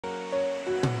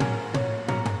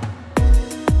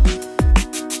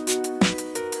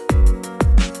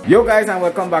Yo guys, and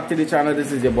welcome back to the channel.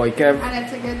 This is your boy Kev. And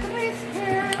it's a good race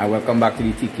here. And welcome back to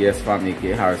the TKS family,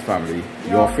 K Harris family.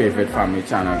 Your favorite family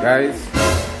channel, guys.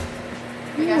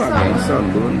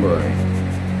 Sunburn boy.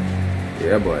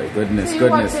 Yeah boy, goodness.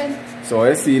 Watching? So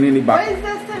I see in the back. What is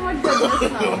this thing with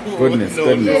goodness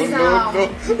now?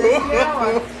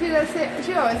 Goodness.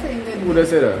 She always saying goodness. Who does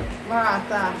say that?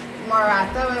 Marata,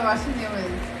 what's her name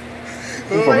is?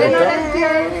 Who But you know forgot that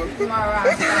girl?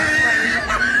 Marata.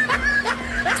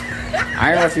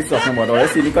 I know what she's talking about. I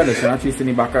see the conditioner she's in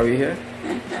the back away here.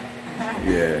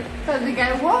 Yeah. Because we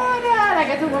get water. I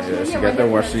get to wash my hair. She got to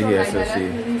wash her hair, so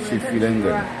she's feeling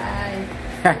good.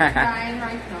 Crying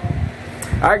right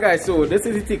now. Alright guys, so this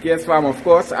is the TKS farm, of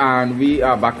course, and we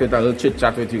are back with a little chit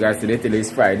chat with you guys today. Today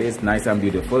is Friday. It's nice and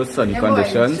beautiful, sunny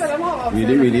conditions.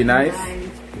 Really nice.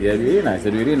 Yeah, really nice.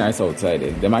 It's really nice outside.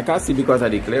 They might can't see because of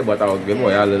the clay, but I'll give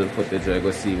away a little footage so you go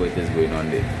see what is going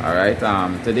on there. Alright,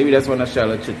 today we just want to share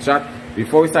a chit chat.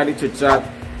 Before we start the chit chat,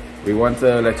 we want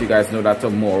to let you guys know that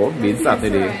tomorrow, being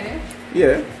Saturday,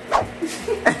 yeah,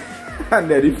 and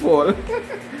then the fall,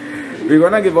 we're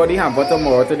gonna give out the hamper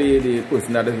tomorrow to the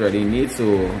person that is really in need. So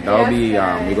that'll be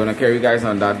we're gonna carry you guys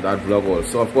on that vlog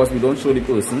also. Of course, we don't show the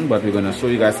person, but we're gonna show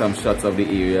you guys some shots of the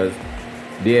areas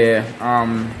there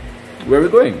where we're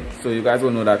going, so you guys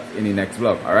will know that in the next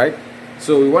vlog. All right,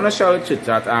 so we want to share a chit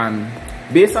chat and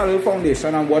base a little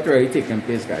foundation on what really taking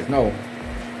place, guys. Now,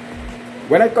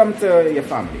 when it comes to your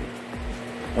family,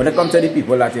 when it comes to the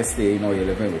people that you stay, you're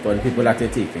living with, or the people that you're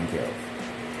taking care of,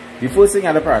 the first thing you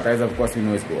have to prioritize, of course, we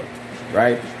know is God,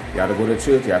 right? You have to go to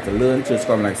church, you have to learn. Church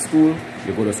come like school.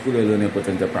 You go to school, you learn and put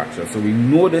into practice. So we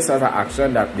know this as an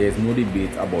action that there's no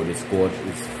debate about this. God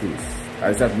is first.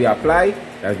 As that we apply,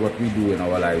 that's what we do in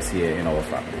our lives here in our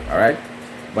family, all right?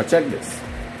 But check this.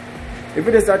 If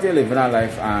it is that you're living a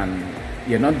life and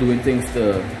you're not doing things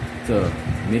to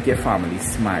make your family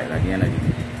smile at the end of the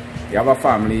day, you have a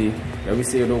family, let me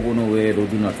say you don't go nowhere, don't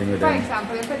do nothing with them. For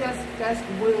example, if you're just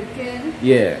working,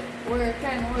 yeah,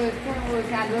 working,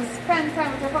 just spend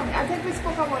time with your family. I think we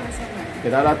spoke about this somewhere.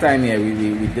 At that time, yeah,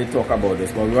 we did talk about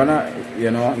this, but we wanna,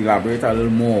 elaborate a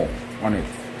little more on it,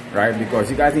 right? Because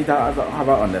you guys need to have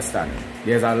an understanding.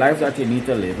 There's a life that you need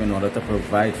to live in order to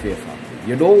provide for your family.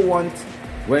 You don't want,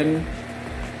 when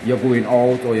you're going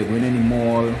out or you're going in the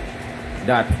mall,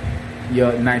 that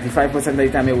you're 95% of the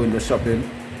time you're window shopping.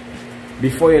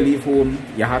 Before you leave home,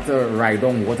 you have to write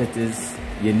down what it is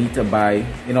you need to buy.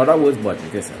 In other words,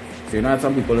 budget yourself. So you know,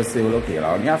 some people will say, well, okay,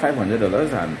 I only have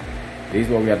 $500 and this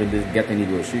is what we have to get in the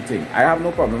grocery thing. I have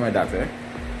no problem with that,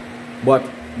 But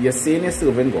you're saying you're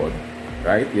serving God,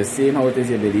 right? You're saying how it is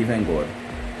you believe in God,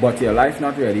 but your life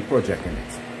not really projecting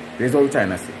it. This is what we're trying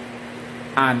to say.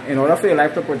 And in order for your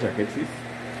life to project it,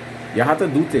 you have to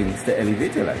do things to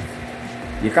elevate your life.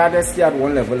 You can't just stay at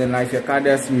one level in life. You can't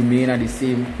just remain at the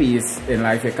same pace in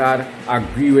life. You can't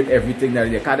agree with everything.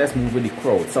 You can't just move with the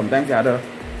crowd. Sometimes you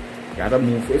have to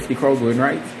move. If the crowd going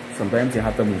right, sometimes you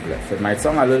have to move left. It might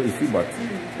sound a little iffy, but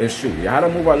it's true. You have to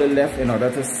move a little left in order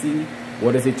to see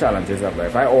what is the challenges of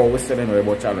life. I always tell you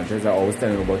about challenges. I always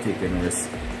tell you about taking risks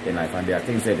in life. And there are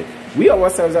things that we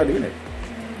ourselves are doing it.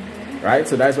 Right?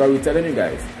 So that's why we're telling you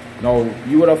guys. Now,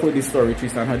 you would have heard the story,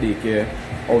 Tristan, her daycare,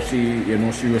 how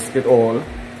she risked it all,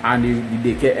 and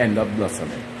the daycare end up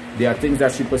blossoming. There are things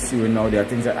that she pursuing now, there are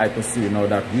things that I pursue now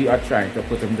that we are trying to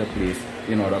put into place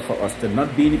in order for us to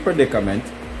not be in the predicament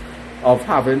of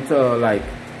having to,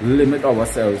 limit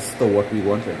ourselves to what we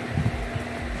want to do.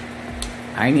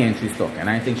 I ain't she's talking, and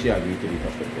I think she agreed to the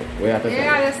topic. Yeah,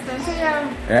 listening to you.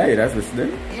 Yeah, that's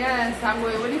listening? Yes, I'm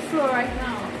going with the flow right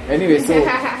now. Anyway, so,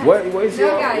 what is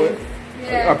your... guys.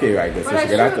 Yeah. Okay, right, so she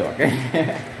got to talk.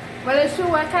 But it's true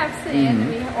what I've saying.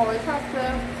 We always have to,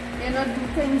 do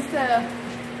things to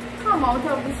come out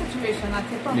of the situation that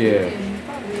you're probably in.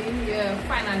 Probably your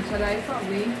financial life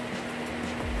probably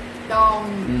down.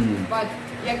 But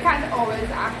you can't always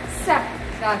accept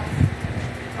that,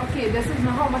 okay, this is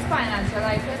not how much financial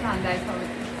life is and that's how it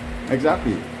is.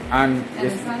 Exactly. And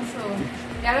so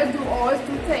you have to always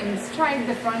do things, try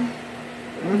different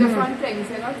things,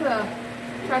 to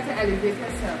try to elevate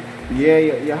yourself. Yeah,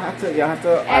 you have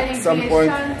to at some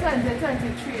point.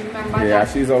 2023, remember that? Yeah,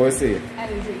 she's always saying.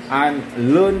 Elevation. And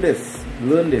learn this.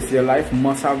 Your life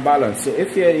must have balance. So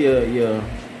if you're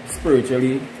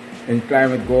spiritually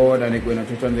inclined with God and you're going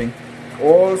to church and thing,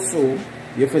 also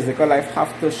your physical life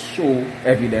have to show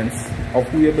evidence of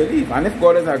who you believe. And if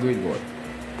God is a great God,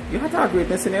 you have to have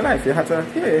greatness in your life. You have to,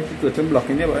 the curtain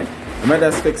blocking you, boy. I might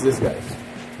just fix this, guys.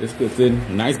 This curtain,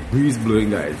 nice breeze blowing,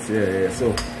 guys. Yeah.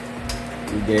 So,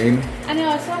 again. And you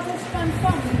also have to spend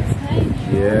family time.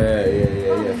 Yeah.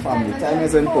 family time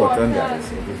is important,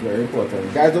 guys. It is very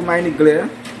important. Guys, don't mind the glare,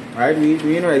 right? We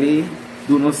really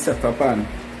do not set up and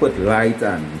put light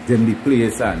and dim the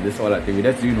place and this all that thing.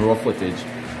 We're just doing raw footage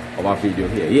of our video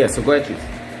here. Yeah, so go ahead, Chit.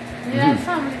 Yeah,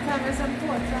 family time is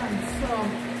important. So,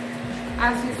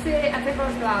 as you say, I think it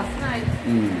was last night,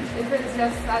 if it's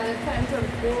just a little time to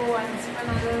go and spend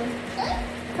a little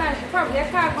time, probably you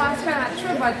can't go and spend a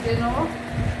trip, but you know,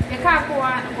 you can't go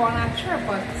on a trip,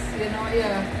 but you know,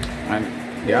 yeah. And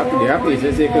there are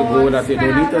places you can go that you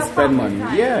don't need to spend money.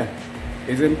 Yeah,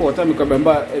 it's important because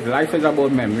remember, life is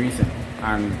about memories.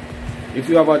 And if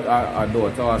you have a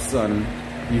daughter or a son,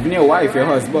 even your wife, your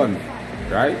husband,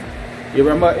 right? You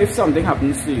remember if something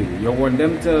happens to you, you want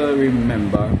them to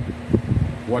remember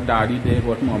what daddy did,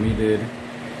 what mommy did,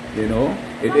 you know?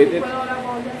 It's all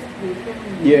about just grieving.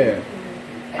 Yeah.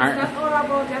 It's not all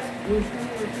about just grieving.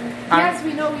 Yes,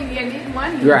 we know we need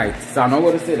money. Right, so I'm not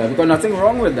going to say that because nothing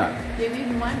wrong with that. You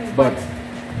need money. But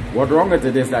what wrong with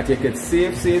it is that you could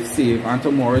save, and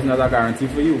tomorrow is not a guarantee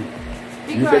for you.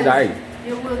 Because you could die.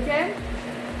 You're working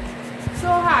so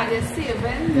hard, you're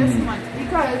saving this money.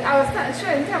 Because I was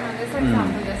showing Kevin this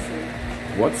example yesterday.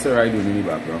 What's the right doing in the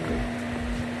background?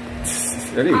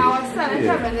 I was telling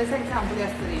Kevin this example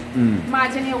yesterday.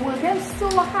 Imagine you're working so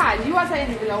hard. You as an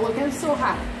individual working so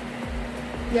hard.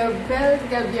 You build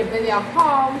your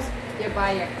house, you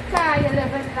buy your car, you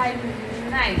live in life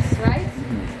nice, right?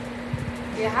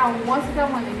 You have most of the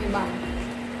money in your bank.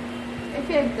 If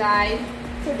you die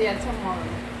today or tomorrow,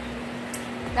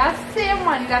 that same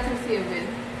money that you're saving,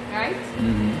 right?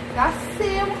 That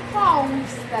same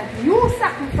house that you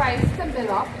sacrificed to build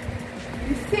up,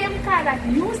 the same car that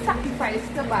you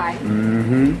sacrificed to buy, a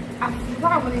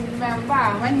family member,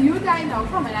 when you die now,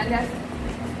 come in and just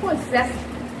possess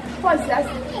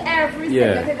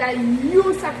everything that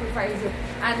you sacrificed.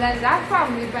 And then that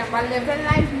family member living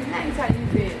life nice and you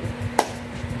pay.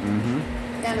 You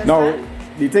understand? No,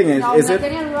 the thing is, now,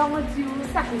 nothing wrong with you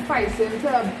sacrificing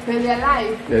to build your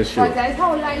life. That's true. But that's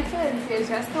how life is. You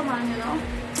just come on, you know.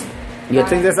 You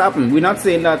think this happen? We're not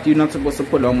saying that you're not supposed to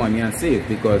put on money and save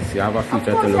because you have a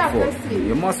future to look for.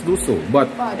 You must do so. But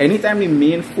anytime the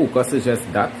main focus is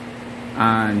just that,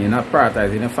 and you're not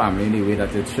prioritizing the family in the way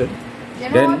that it should, you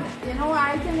know what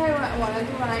I think I want to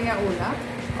do when I get older?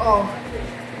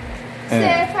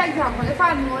 Say, for example, if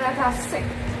I know that I'm sick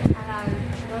and I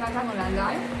know that I'm going to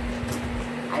die,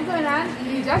 I go in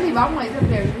and just leave out money to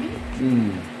bury me.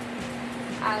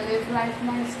 I live life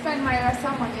and spend my rest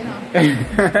of money, you know.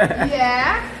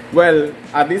 Yeah. Well,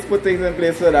 at least put things in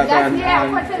place so that put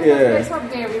things in place for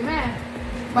bury me.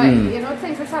 But you know,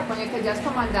 things that happen, you can just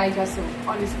come and die just so,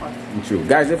 on the spot. True.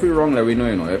 Guys, if we're wrong, let me know,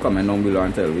 you know. You comment down below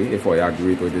and tell me if you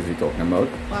agree with what we're talking about.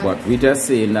 But we're just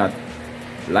saying that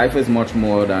life is much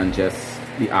more than just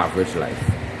the average life.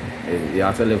 You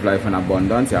have to live life in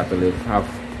abundance. You have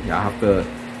to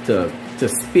to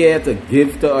spare, to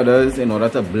give to others in order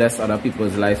to bless other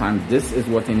people's life. And this is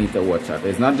what you need to watch out.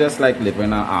 It's not just like living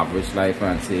an average life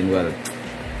and saying, well,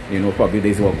 you know, probably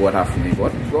this is what God has for me.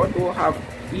 But God don't have,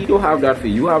 He don't have that for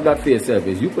you. You have that for yourself.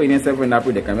 Is you putting yourself in that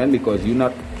predicament because you're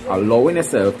not allowing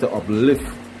yourself to uplift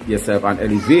yourself and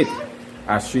elevate,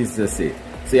 as she used to say.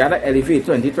 So you have to elevate.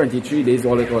 2023 days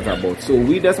all it was about. So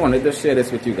we just wanted to share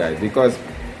this with you guys because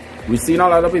we've seen a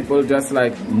lot of people just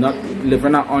like not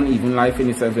living an uneven life in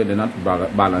the sense where they're not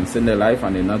balancing their life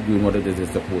and they're not doing what it is they're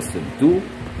supposed to do.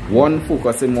 One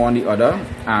focusing more on the other,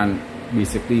 and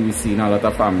basically we've seen a lot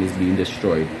of families being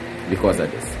destroyed because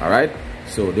of this. Alright?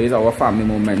 So there's our family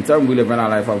momentum. We live in a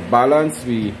life of balance.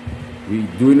 We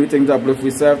doing things to uplift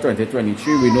ourselves.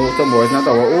 2023. We know tomorrow is not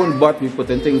our own, but we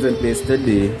putting things in place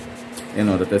today in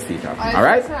order to see it happen.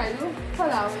 Alright?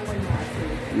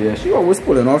 Yeah, she always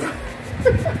pulling off.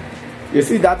 You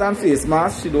see that on face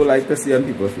mask, she don't like to see on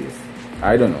people's face.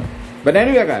 I don't know. But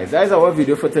anyway guys, that is our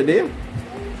video for today.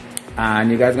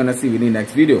 And you guys gonna see me in the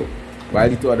next video. While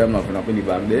the two of them laughing up in the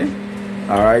back there.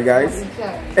 Alright guys.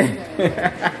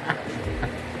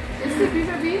 You sleepy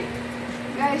baby?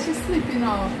 Guys, she's sleeping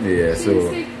now. Yeah, she's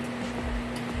so sick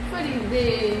for the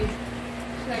day.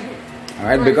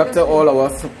 Alright, big up to all our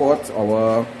support,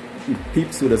 our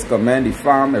peeps who just comment, the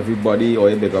farm, everybody, or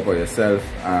you big up for yourself.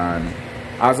 And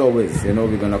as always, you know,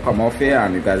 we're gonna come off here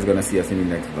and you guys are gonna see us in the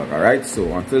next vlog. Alright,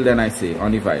 so until then I say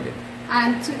undivided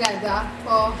and together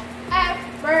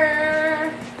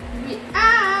forever we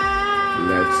are.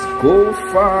 Let's go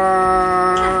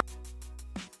farm.